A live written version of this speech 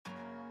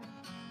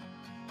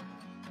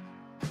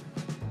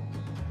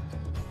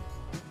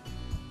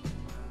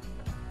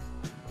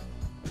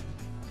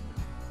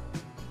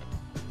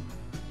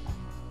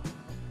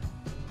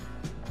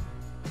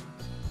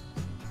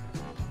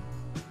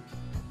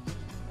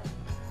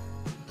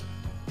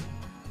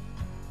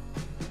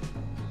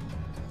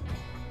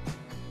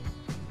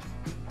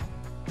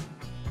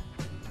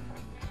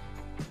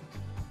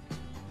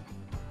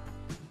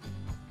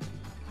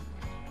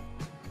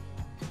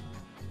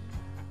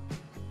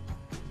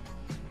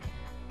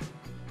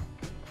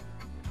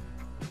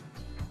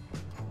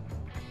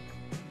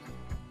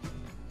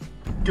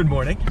Good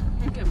morning.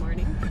 Good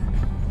morning.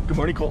 Good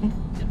morning, Colton.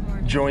 Good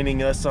morning.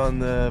 Joining us on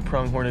the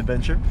Pronghorn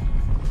adventure.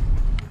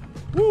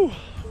 Woo!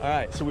 All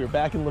right, so we're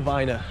back in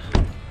Lavina,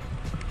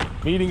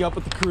 meeting up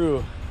with the crew.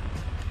 You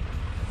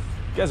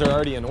guys are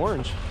already in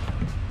orange.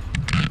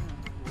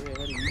 Way ahead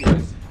of you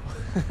guys.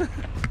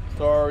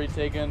 So are we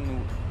taking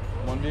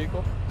one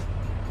vehicle?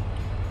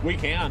 We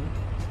can.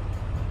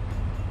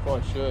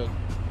 Probably should.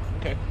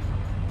 Okay.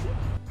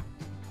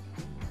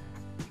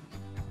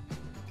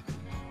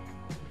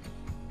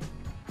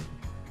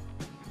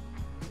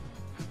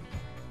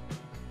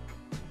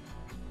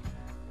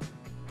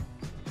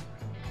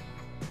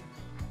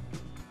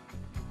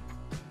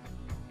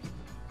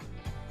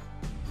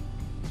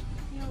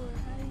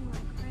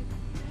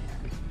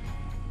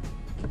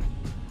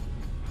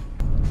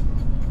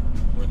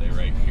 Were they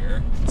right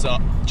here? It's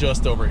up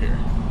just over here.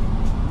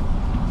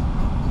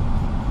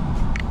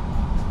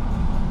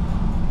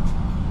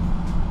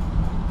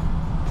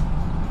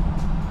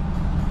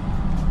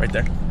 Right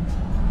there.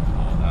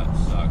 Oh, that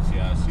sucks.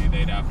 Yeah, see,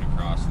 they'd have to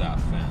cross that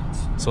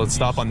fence. So let's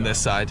stop on this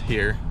side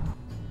here.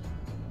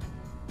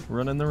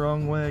 Running the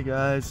wrong way,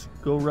 guys.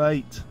 Go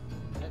right.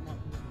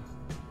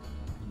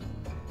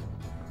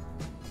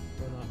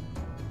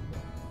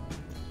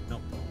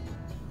 Nope.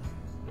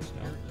 Just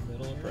down in the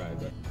middle of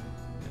private.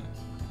 Yeah.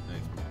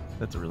 Nice.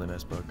 That's a really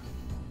nice book.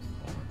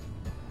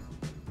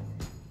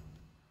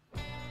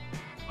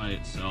 By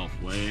itself,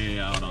 way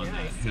out on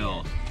that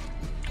hill.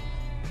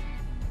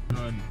 Go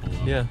ahead and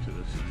pull up Yeah. to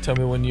the side. Tell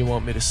me when you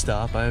want me to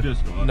stop. I'm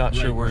Just go up not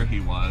right sure where he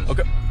was.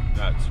 Okay.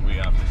 That's, we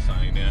have to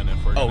sign in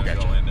if we're gonna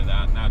gotcha. go into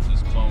that, and that's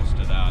as close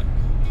to that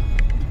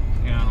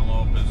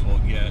antelope as we'll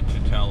get to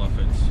tell if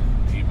it's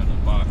even a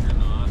buck or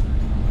not.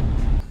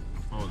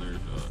 Oh, there's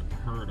a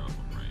herd of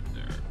them right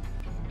there.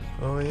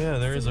 Oh yeah,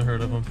 there is a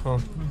herd of them. Huh?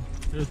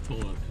 Just pull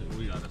up to,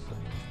 we gotta sign.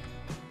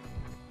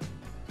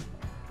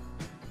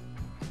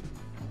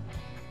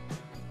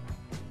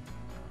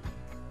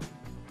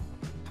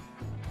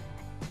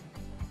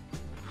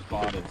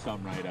 Spotted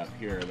some right up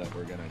here that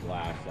we're gonna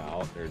glass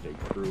out. There's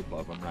a group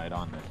of them right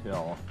on this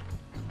hill.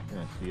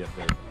 Gonna see if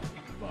there's a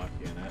buck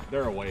in it.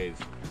 They're a ways.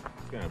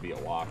 It's gonna be a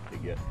walk to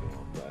get to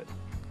them, but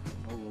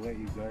I'll let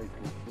you guys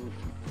go first.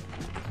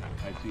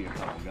 I see a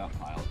couple gut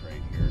piles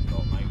right here, so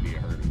it might be a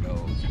herd of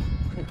does.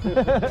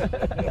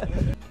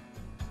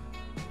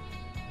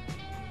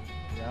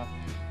 Yeah.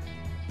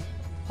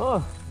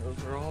 Huh?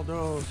 Those are all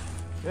does.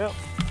 Yep.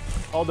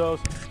 All does.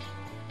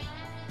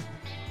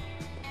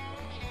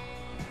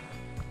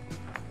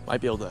 Might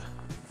be able to.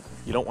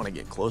 You don't want to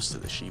get close to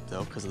the sheep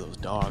though, because of those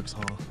dogs,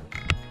 huh?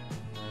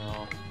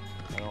 Well,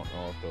 I don't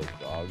know if those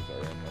dogs are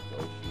in with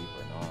those sheep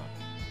or not.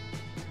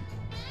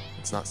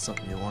 It's not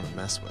something you want to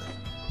mess with.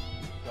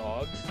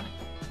 Dogs?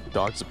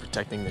 Dogs are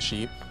protecting the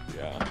sheep.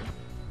 Yeah.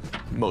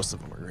 Most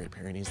of them are Great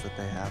Pyrenees that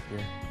they have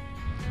here.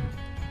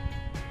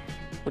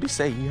 What do you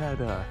say? You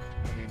had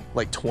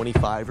like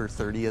 25 or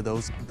 30 of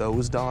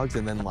those dogs,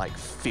 and then like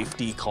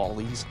 50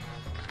 collies.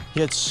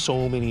 He had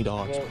so many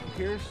dogs. Well,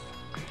 here's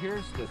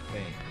the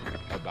thing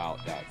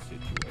about that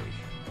situation,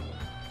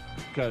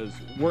 because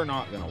we're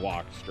not going to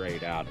walk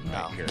straight at him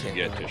right here and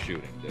get to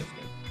shooting distance.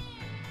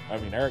 I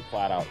mean, Eric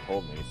flat out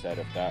told me, he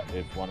said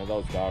if one of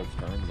those dogs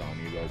turns on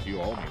you, he goes,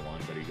 you owe me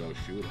one, but he goes,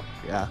 shoot him.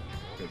 Yeah.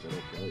 Because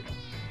it'll kill you.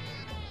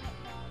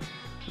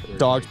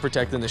 Dogs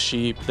protecting the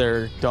sheep.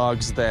 They're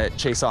dogs that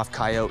chase off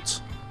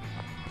coyotes.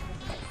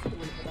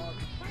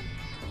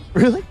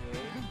 Really?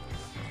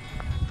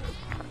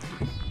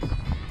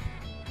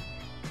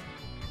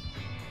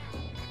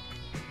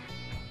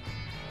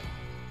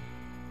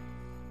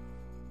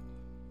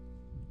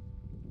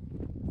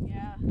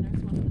 Yeah,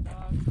 there's one of the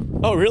dogs.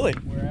 Oh, really?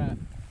 Where at?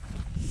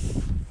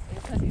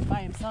 It says he's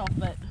by himself,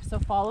 but so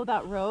follow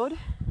that road.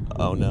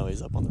 Oh no,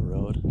 he's up on the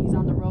road. He's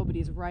on the road, but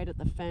he's right at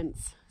the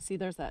fence. See,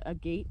 there's a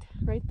gate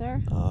right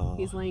there. Oh.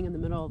 He's laying in the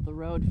middle of the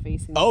road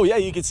facing. Oh yeah,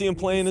 you can see him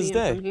playing his see him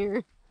day. from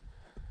here.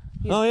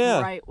 He's Oh, yeah.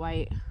 bright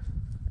white.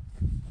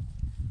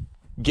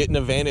 Getting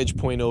a vantage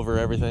point over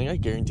everything. I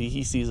guarantee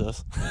he sees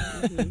us.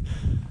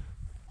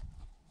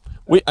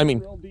 I mean,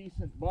 Real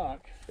decent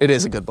buck. it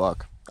is a good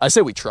buck. I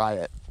say we try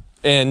it,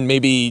 and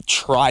maybe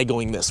try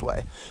going this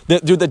way.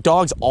 Dude, the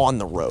dog's on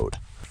the road.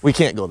 We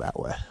can't go that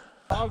way.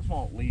 Dogs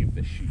won't leave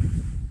the sheep.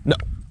 No.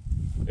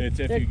 It's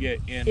if you get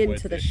into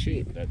with the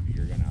sheep. that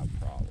you're gonna have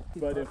problems.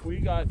 But if we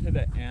got to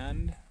the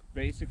end,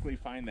 basically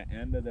find the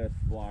end of this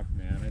block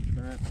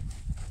management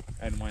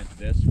and went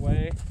this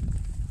way,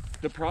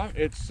 the problem,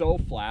 it's so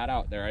flat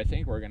out there. I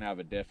think we're gonna have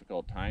a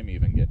difficult time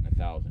even getting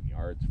 1,000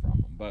 yards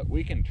from them. But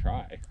we can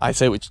try. I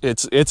say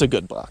it's a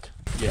good buck.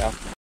 Yeah.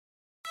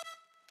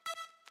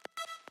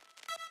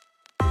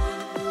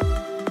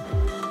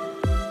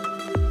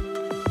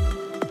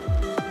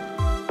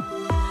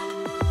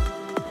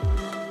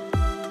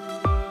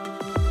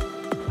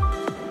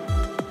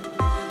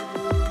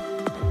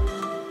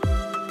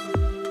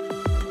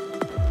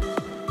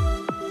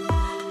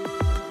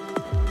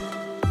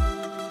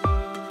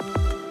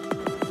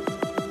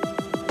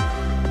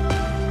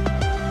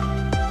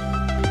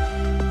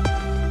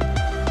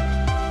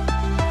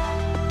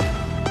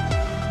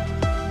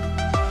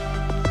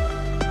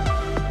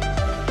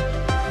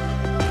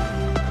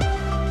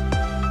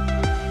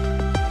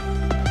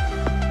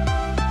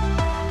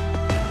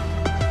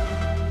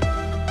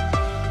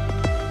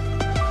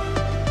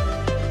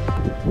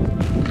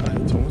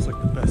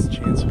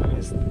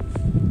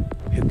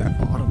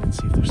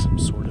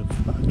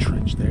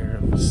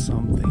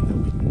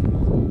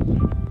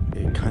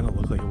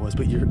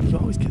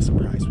 a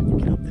surprise when you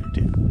get up there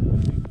too.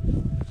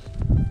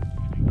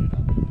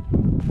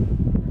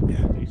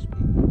 Yeah.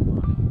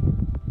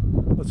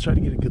 Let's try to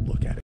get a good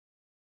look at it.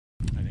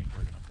 I think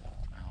we're gonna blow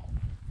them out.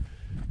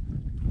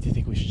 Do you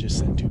think we should just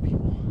send 2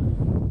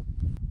 people?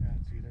 Yeah,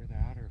 it's either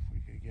that or if we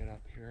could get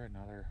up here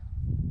another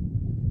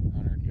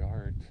 100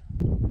 yards.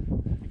 Either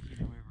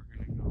way we're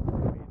gonna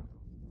go.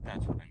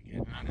 That's what I'm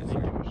getting at.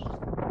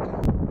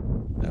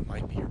 That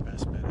might be your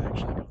best bet,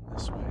 actually, going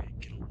this way.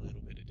 Get a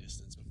little bit of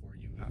distance before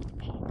you have to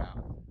pop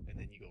out, and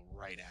then you go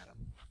right at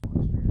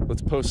them.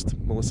 Let's post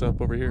Melissa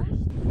up over here.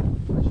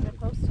 Where should I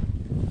post?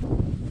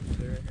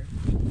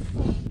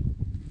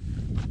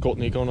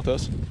 Colton, are you going with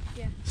us?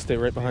 Yeah. Stay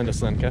right behind us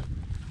then, okay?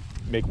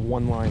 Make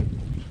one line.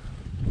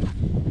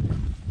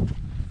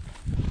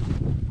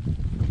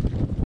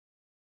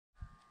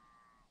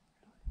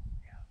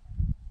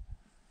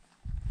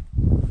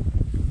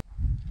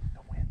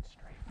 The wind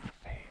straight in your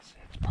face.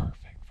 It's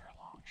perfect for a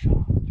long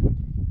shot.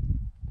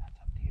 That's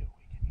up to you.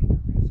 We can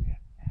either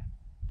risk it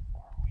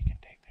or we can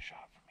take the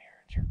shot from here.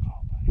 It's your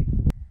call, buddy.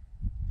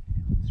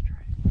 Let's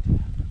try to do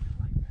that. I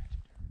like that.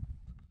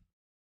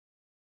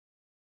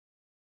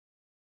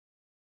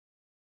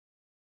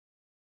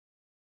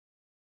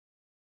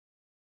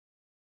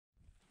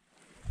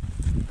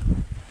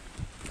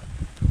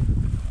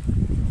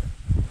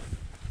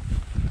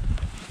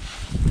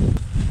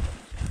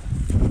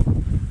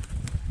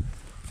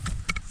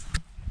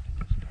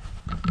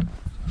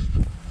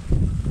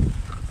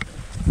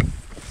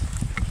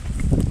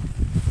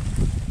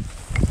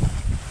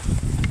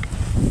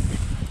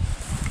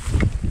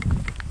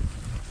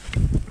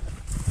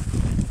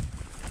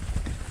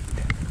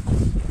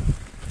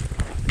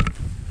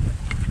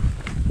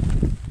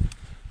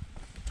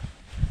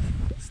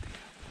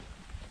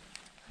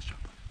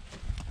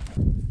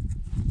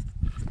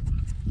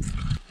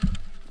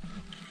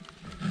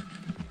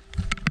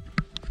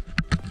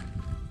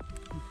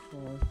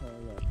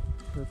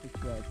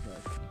 Perfect drive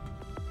track.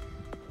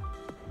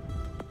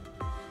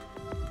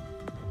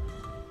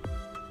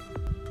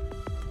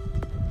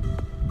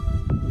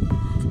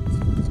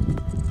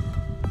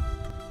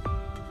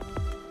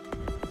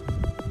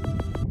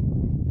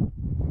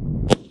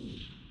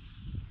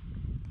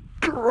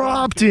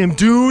 Dropped him,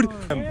 dude.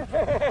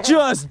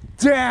 Just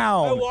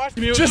down.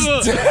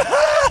 Just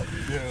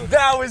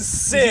that was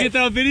sick. Did you get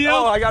that video?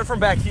 Oh, I got it from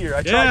back here.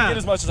 I tried to get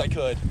as much as I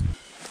could.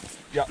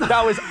 Yeah,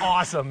 that was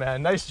awesome,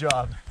 man. Nice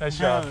job. Nice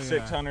job. Yeah.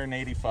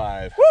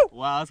 685. Woo!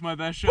 Wow, that's my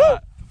best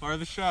shot.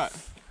 Farthest shot.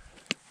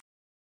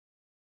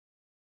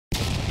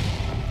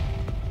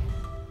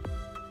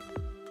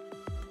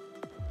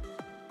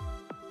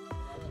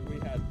 We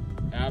had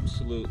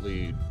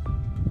absolutely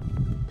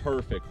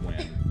perfect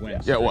wind.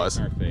 Yeah, it was.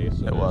 In our face,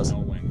 so It was. No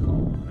wind call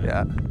on it.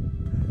 Yeah.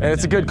 And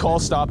it's a good call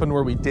stopping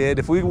where we did.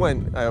 If we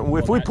went,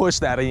 if we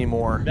pushed that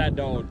anymore, That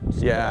don't.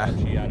 Yeah.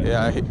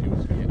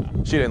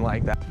 She didn't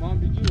like that. Mom,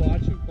 did you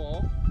watch him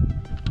fall?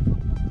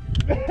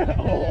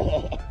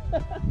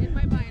 In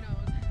my binos.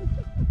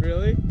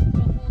 Really?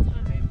 The whole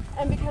time.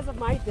 And because of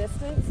my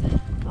distance,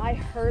 I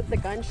heard the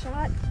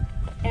gunshot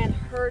and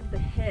heard the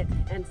hit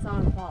and saw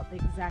him fall at the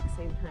exact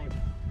same time.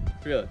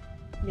 Really?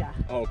 Yeah.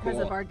 Oh, Because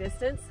cool. of our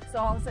distance. So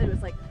all of a sudden it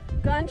was like,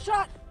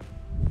 gunshot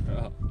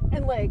Oh.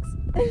 and legs.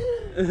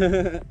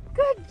 Good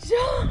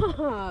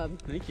job.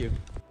 Thank you.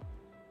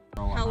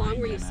 How long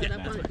were you set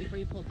up on it before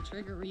you pulled the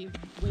trigger? Were you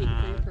waiting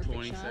for your perfect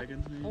 20 shot?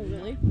 seconds maybe. Oh,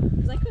 really?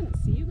 Because I couldn't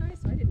see you guys,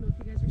 so I didn't know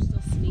if you guys were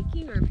still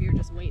sneaking or if you were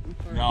just waiting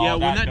for No. Yeah,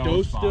 when that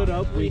doe spawned. stood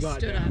up, we got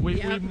stood down. up. We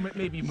Yep.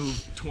 maybe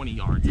moved 20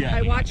 yards. Yeah.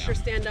 I we got watched her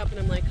down. stand up and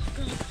I'm like,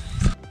 oh,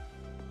 God.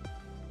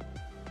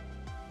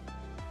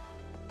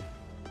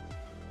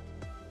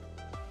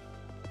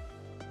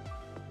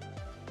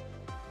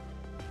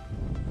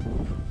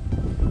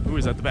 Ooh,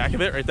 is that the back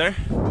of it right there?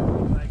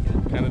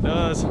 Kind of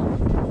does.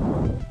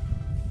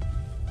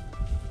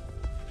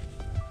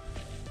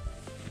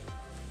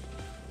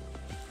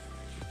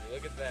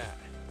 Look at that.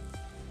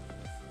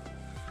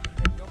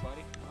 There you go,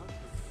 buddy.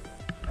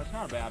 That's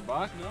not a bad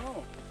buck.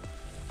 No.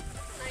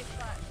 Nice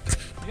shot.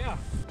 Yeah.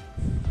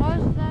 How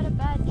is that a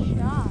bad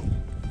shot?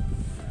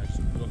 Just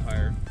a little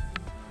higher.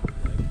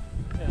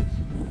 Yes.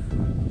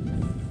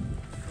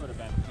 Would have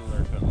been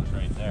cooler if it was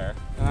right there.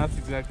 And that's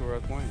exactly where I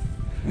was pointing.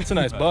 It's a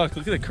nice buck.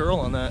 Look at the curl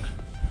on that.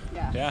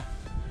 Yeah. Yeah.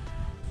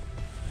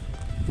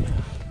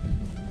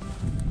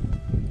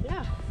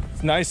 Yeah.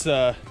 It's nice.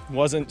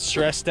 Wasn't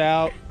stressed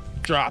out.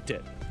 Dropped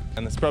it.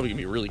 And that's probably gonna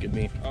be a really good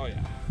meet. Oh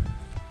yeah.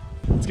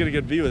 Let's get a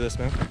good view of this,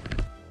 man.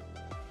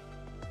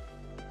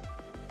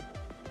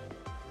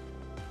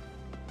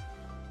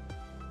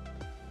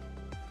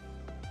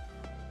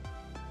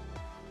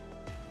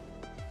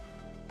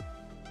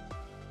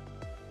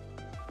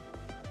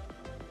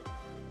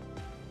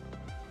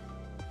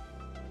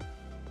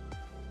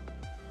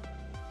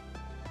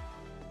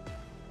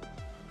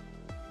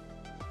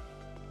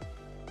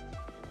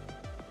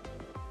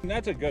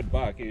 That's a good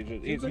buck.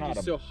 He's not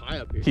a. so high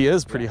up here. He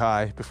is pretty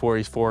high before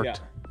he's forked. Yeah.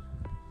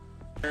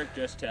 Eric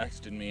just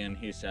texted me and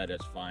he said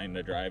it's fine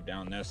to drive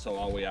down this, so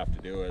all we have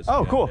to do is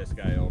Oh, get cool. this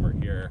guy over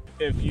here.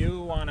 If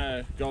you want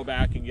to go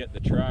back and get the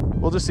truck.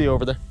 We'll just see you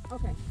over there.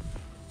 Okay.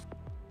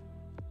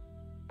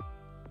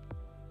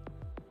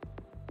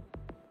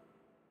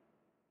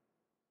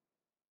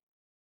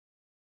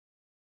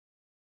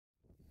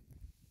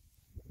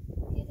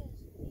 It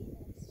is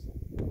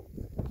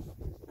Venus.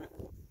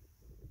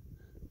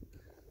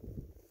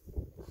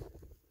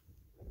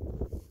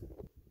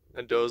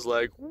 And Doe's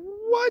like,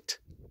 what?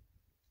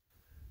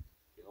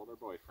 Killed her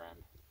boyfriend.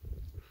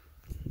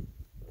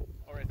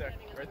 Oh, right there,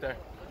 right there.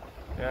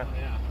 Yeah,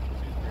 Yeah.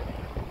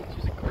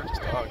 she's a gorgeous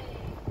dog.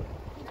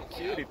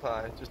 Cutie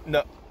pie. Just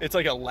no, it's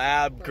like a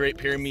lab Great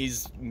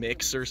Pyrenees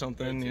mix or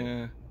something.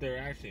 Yeah. They're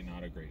actually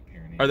not a Great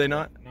Pyrenees. Are they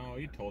not? No,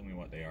 you told me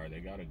what they are. They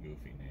got a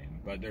goofy name,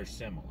 but they're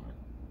similar.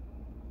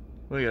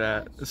 Look at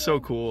that. It's so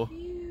cool.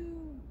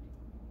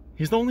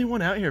 He's the only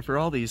one out here for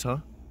all these, huh?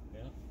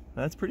 Yeah.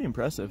 That's pretty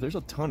impressive. There's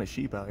a ton of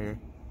sheep out here.